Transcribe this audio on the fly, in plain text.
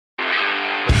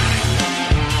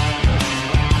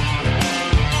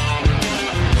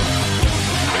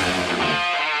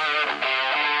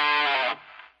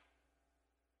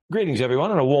Greetings,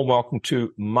 everyone, and a warm welcome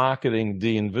to Marketing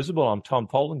the Invisible. I'm Tom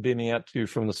Poland, beaming out to you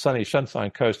from the sunny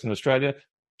Sunshine Coast in Australia,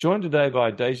 joined today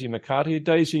by Daisy McCarty.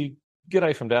 Daisy,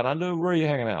 g'day from down under. Where are you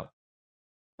hanging out?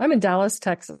 I'm in Dallas,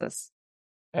 Texas.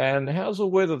 And how's the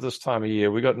weather this time of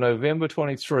year? We got November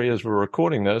 23 as we're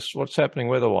recording this. What's happening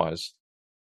weather-wise?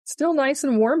 Still nice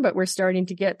and warm, but we're starting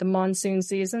to get the monsoon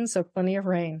season, so plenty of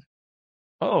rain.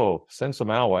 Oh, send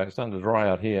some our way. It's starting to dry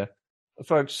out here.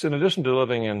 Folks, in addition to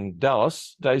living in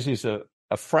Dallas, Daisy's a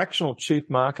fractional chief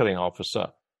marketing officer.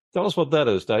 Tell us what that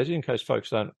is, Daisy, in case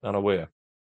folks aren't aware.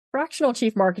 Fractional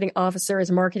chief marketing officer is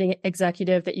a marketing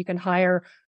executive that you can hire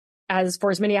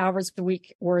for as many hours a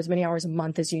week or as many hours a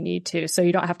month as you need to. So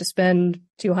you don't have to spend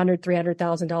 $200,000,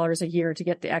 $300,000 a year to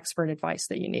get the expert advice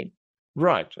that you need.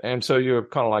 Right. And so you're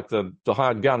kind of like the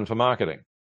hired gun for marketing.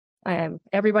 I am.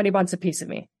 Everybody wants a piece of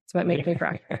me. It's what makes me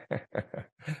cry.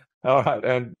 All right.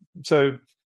 And so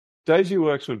Daisy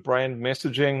works with brand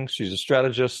messaging. She's a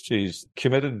strategist. She's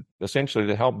committed essentially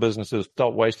to help businesses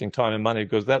stop wasting time and money,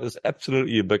 because that is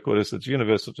absolutely ubiquitous. It's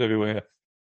universal. It's everywhere.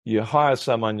 You hire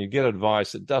someone, you get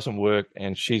advice, it doesn't work,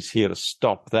 and she's here to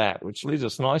stop that, which leads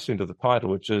us nicely into the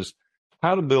title, which is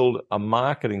how to build a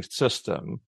marketing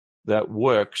system that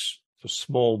works for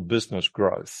small business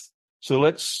growth. So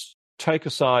let's put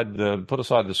aside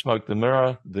the smoke, the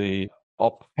mirror, the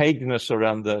opaqueness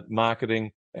around the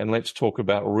marketing, and let's talk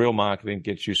about real marketing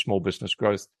gets you small business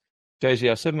growth. Daisy,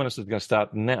 our 7 minutes is going to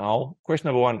start now. Question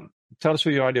number one, tell us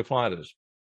who your ideal client is.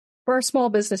 For our small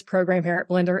business program here at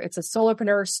Blender, it's a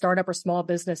solopreneur, startup, or small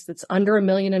business that's under $1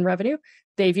 million in revenue.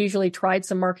 They've usually tried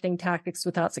some marketing tactics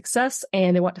without success,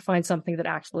 and they want to find something that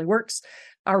actually works.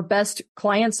 Our best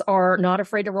clients are not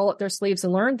afraid to roll up their sleeves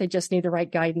and learn. They just need the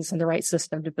right guidance and the right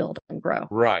system to build and grow.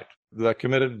 Right. They're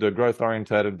committed, they're growth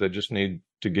oriented, they just need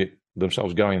to get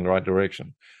themselves going in the right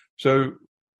direction. So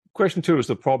question two is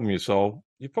the problem you solve.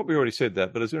 You probably already said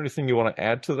that, but is there anything you want to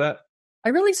add to that? I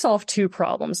really solve two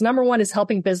problems. Number one is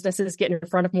helping businesses get in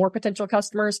front of more potential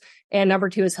customers. And number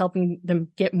two is helping them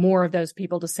get more of those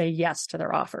people to say yes to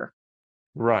their offer.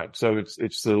 Right. So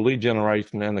it's the lead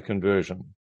generation and the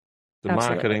conversion, the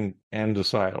Absolutely. Marketing and the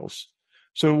sales.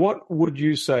 So what would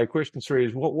you say, question three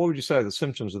is, what would you say are the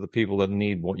symptoms of the people that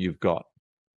need what you've got?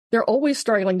 They're always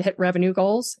struggling to hit revenue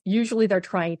goals. Usually they're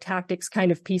trying tactics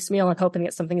kind of piecemeal and hoping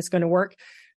that something is going to work.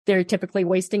 They're typically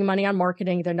wasting money on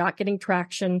marketing. They're not getting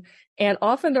traction. And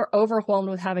often they're overwhelmed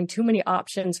with having too many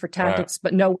options for tactics,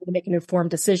 but no way to make an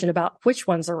informed decision about which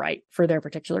ones are right for their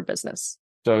particular business.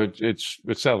 So it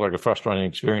sounds like a frustrating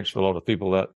experience for a lot of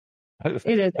people that it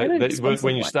is.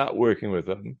 When you start working with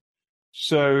them.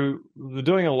 So they're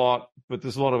doing a lot, but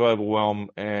there's a lot of overwhelm.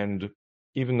 And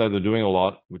even though they're doing a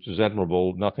lot, which is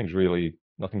admirable, nothing's really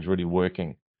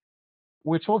working.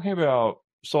 We're talking about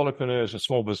solopreneurs and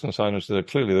small business owners that are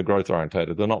clearly the growth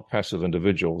orientated. They're not passive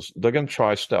individuals. They're going to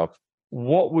try stuff.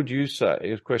 What would you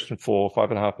say, question 4,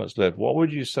 5.5 minutes left, what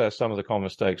would you say are some of the common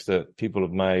mistakes that people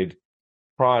have made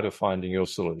prior to finding your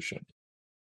solution?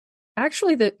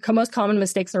 Actually, the most common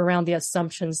mistakes are around the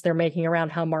assumptions they're making around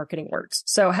how marketing works.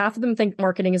 So half of them think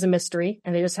marketing is a mystery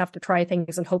and they just have to try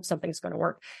things and hope something's going to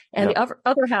work. And the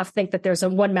other half think that there's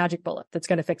one magic bullet that's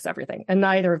going to fix everything. And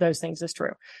neither of those things is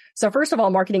true. So first of all,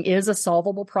 marketing is a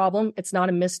solvable problem. It's not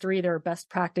a mystery. There are best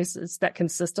practices that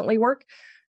consistently work.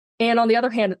 And on the other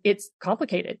hand, it's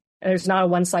complicated. There's not a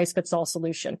one-size-fits-all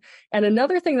solution. And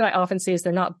another thing that I often see is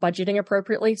they're not budgeting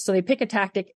appropriately. So they pick a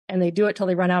tactic and they do it till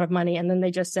they run out of money. And then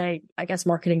they just say, I guess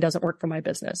marketing doesn't work for my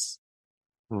business.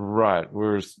 Right.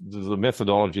 Whereas the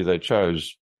methodology they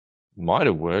chose might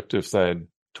have worked if they had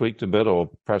tweaked a bit or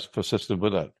perhaps persisted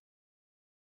with it.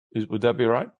 Would that be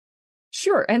right?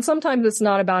 Sure. And sometimes it's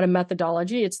not about a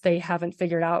methodology. It's they haven't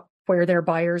figured out where their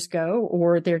buyers go,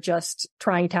 or they're just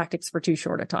trying tactics for too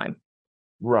short a time.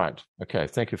 Right. Okay.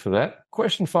 Thank you for that.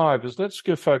 Question 5 is, let's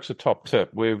give folks a top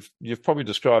tip. You've probably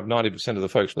described 90% of the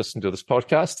folks listening to this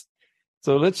podcast.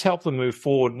 So let's help them move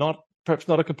forward. Perhaps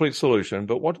not a complete solution,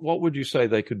 but what would you say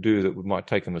they could do that might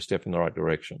take them a step in the right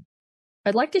direction?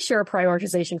 I'd like to share a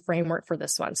prioritization framework for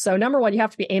this one. So number one, you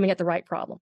have to be aiming at the right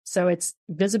problem. So it's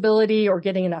visibility or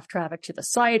getting enough traffic to the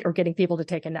site or getting people to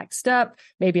take a next step.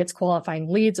 Maybe it's qualifying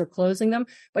leads or closing them,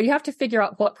 but you have to figure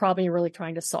out what problem you're really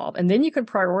trying to solve. And then you can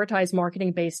prioritize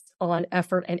marketing based on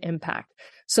effort and impact.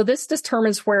 So this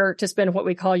determines where to spend what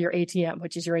we call your ATM,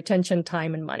 which is your attention,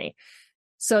 time, and money.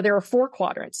 So there are 4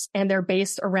 quadrants and they're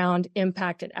based around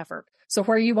impact and effort. So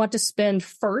where you want to spend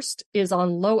first is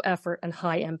on low effort and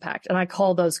high impact. And I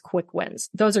call those quick wins.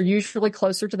 Those are usually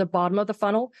closer to the bottom of the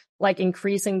funnel, like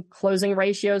increasing closing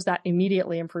ratios that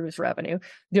immediately improves revenue.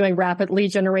 Doing rapid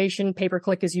lead generation,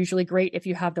 pay-per-click is usually great if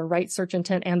you have the right search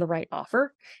intent and the right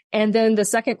offer. And then the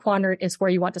second quadrant is where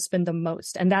you want to spend the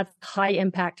most. And that's high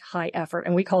impact, high effort.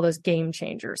 And we call those game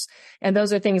changers. And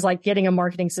those are things like getting a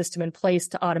marketing system in place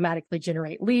to automatically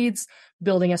generate leads,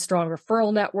 building a strong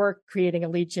referral network, creating a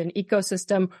lead gen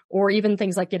ecosystem, or even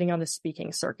things like getting on the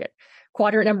speaking circuit.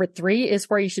 Quadrant number 3 is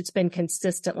where you should spend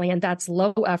consistently, and that's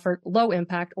low effort, low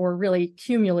impact, or really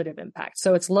cumulative impact.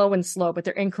 So it's low and slow, but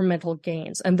they're incremental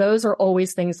gains. And those are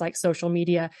always things like social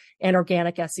media and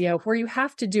organic SEO, where you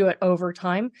have to do it over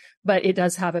time, but it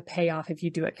does have a payoff if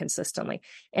you do it consistently.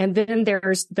 And then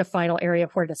there's the final area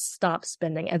where to stop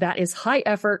spending, and that is high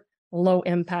effort, low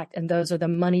impact, and those are the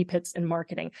money pits in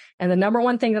marketing. And the number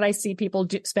one thing that I see people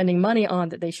spending money on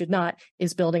that they should not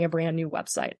is building a brand new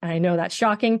website. I know that's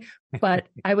shocking, but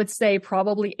I would say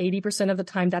probably 80% of the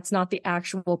time that's not the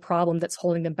actual problem that's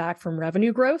holding them back from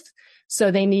revenue growth.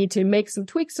 So they need to make some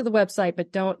tweaks to the website,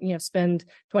 but don't, spend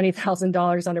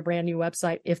 $20,000 on a brand new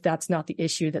website if that's not the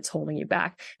issue that's holding you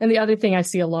back. And the other thing I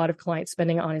see a lot of clients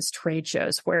spending on is trade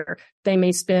shows, where they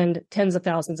may spend tens of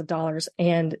thousands of dollars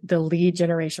and the lead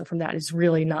generation from that is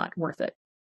really not worth it.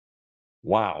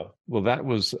 Wow. Well, that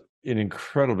was an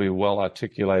incredibly well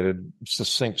articulated,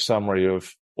 succinct summary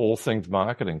of all things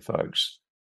marketing, folks.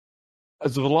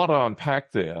 There's a lot to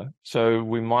unpack there. So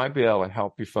we might be able to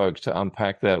help you folks to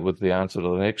unpack that with the answer to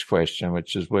the next question,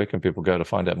 which is, where can people go to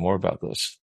find out more about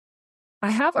this? I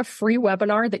have a free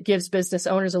webinar that gives business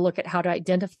owners a look at how to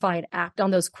identify and act on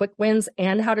those quick wins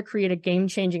and how to create a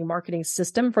game-changing marketing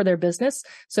system for their business.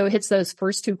 So it hits those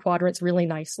first 2 quadrants really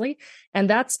nicely. And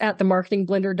that's at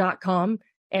themarketingblender.com.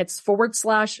 It's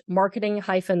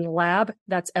 /marketing-lab.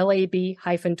 That's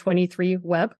LAB-23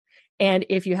 web. And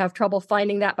if you have trouble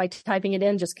finding that by typing it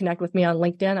in, just connect with me on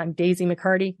LinkedIn. I'm Daisy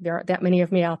McCarty. There aren't that many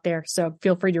of me out there, so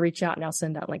feel free to reach out and I'll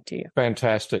send that link to you.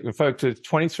 Fantastic. And folks, it's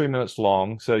 23 minutes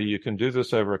long, so you can do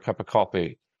this over a cup of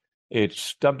coffee.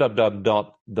 It's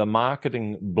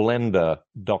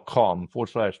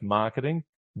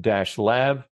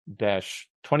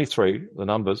www.themarketingblender.com/marketing-lab-23, the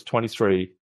numbers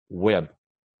 23 web.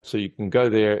 So you can go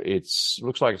there.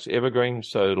 Looks like it's evergreen,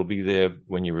 so it'll be there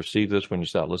when you receive this, when you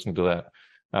start listening to that.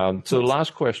 So the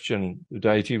last question,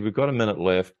 Daisy, we've got a minute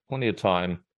left, plenty of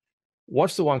time.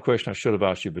 What's the one question I should have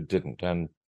asked you but didn't? And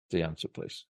the answer,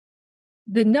 please.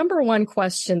 The number one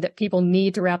question that people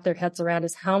need to wrap their heads around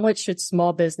is, how much should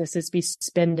small businesses be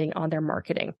spending on their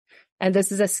marketing? And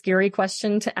this is a scary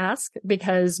question to ask,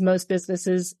 because most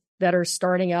businesses that are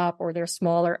starting up or they're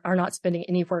smaller are not spending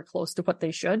anywhere close to what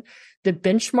they should. The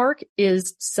benchmark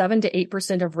is 7 to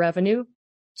 8% of revenue,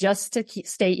 just to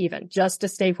stay even, just to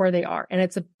stay where they are. And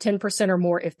it's a 10% or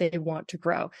more if they want to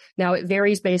grow. Now, it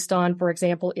varies based on, for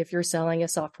example, if you're selling a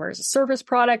software as a service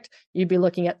product, you'd be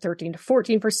looking at 13 to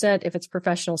 14%. If it's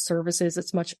professional services,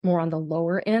 it's much more on the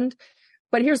lower end.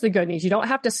 But here's the good news. You don't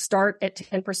have to start at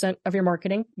 10% of your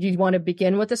marketing. You want to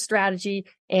begin with a strategy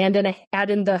and then add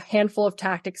in the handful of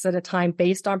tactics at a time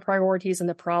based on priorities and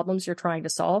the problems you're trying to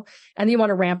solve. And you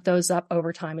want to ramp those up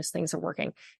over time as things are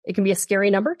working. It can be a scary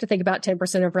number to think about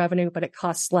 10% of revenue, but it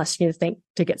costs less than you think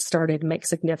to get started and make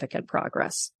significant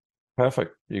progress.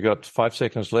 Perfect. You got 5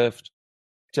 seconds left.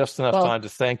 Just enough time to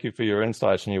thank you for your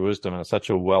insights and your wisdom, and such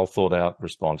a well thought out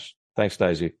response. Thanks,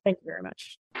 Daisy. Thank you very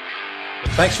much.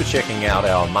 Thanks for checking out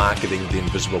our Marketing the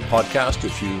Invisible podcast.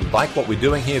 If you like what we're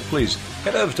doing here, please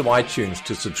head over to iTunes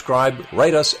to subscribe,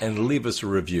 rate us, and leave us a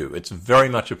review. It's very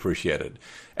much appreciated.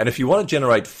 And if you want to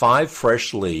generate 5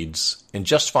 fresh leads in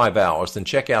just 5 hours, then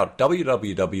check out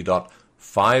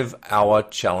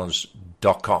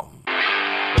www.5hourchallenge.com.